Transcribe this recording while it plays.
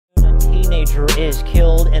teenager is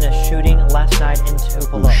killed in a shooting last night in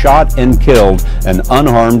Tupelo. Who shot and killed an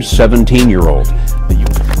unarmed 17-year-old.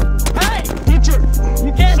 Hey!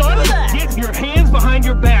 You can't do that! Get your hands behind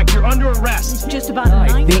your back. You're under arrest. Just about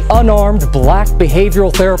 9. The unarmed black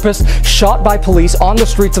behavioral therapist shot by police on the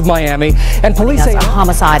streets of Miami, and police say a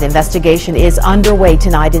homicide investigation is underway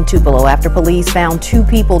tonight in Tupelo after police found 2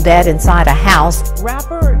 people dead inside a house.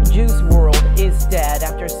 Rapper Juice WRLD is dead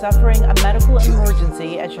after suffering a medical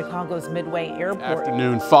emergency at Chicago's Midway Airport.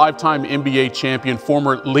 Afternoon, 5-time NBA champion,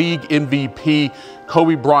 former league MVP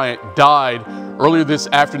Kobe Bryant died earlier this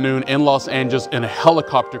afternoon in Los Angeles in a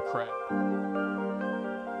helicopter crash.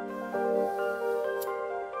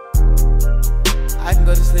 I can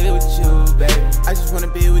go to sleep with you, baby. I just wanna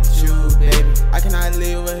be with you, baby. I cannot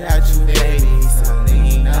live without you, baby.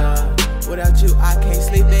 Selena, without you, I can't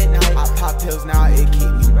sleep at night. I pop pills now, it keep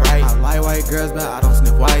me bright. I like white girls, but I don't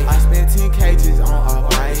sniff white. I spent 10 cages on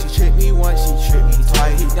Off-White. She tricked me once, she tricked me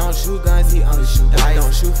twice. He don't shoot guns, he only shoot dice.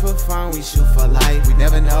 Don't shoot for fun, we shoot for life. We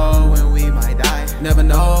never know when we might die. Never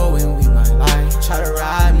know when we might lie. Try to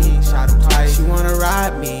ride me, shot him twice. She wanna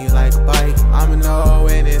ride me like a bike. I'ma know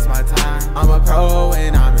when it's my time. I'm a pro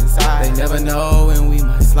when I'm inside. They never know when we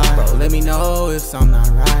might slide. Bro, let me know if something not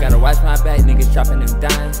right. Gotta watch my back, niggas dropping them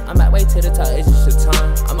dimes. I'm at way to the top, it's just a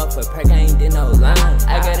time. I'm up for perk, I ain't did no line.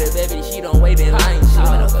 I got a baby, she don't wait in line. She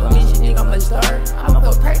went up for me, she think I'm a star. I'm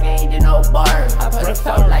up for perk, I ain't did no bar. I put a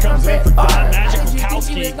felt like I'm Red Bar. I just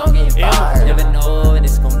think you gon' get fired. Never know when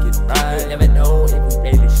it's gon' get right. Never know if you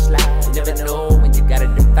ready to slide. You never know when you gotta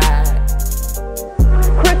divide.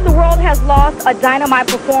 The world has lost a dynamite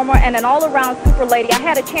performer and an all-around super lady. I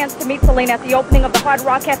had a chance to meet Selena at the opening of the Hard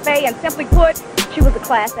Rock Cafe, and simply put, she was a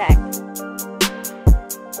class act.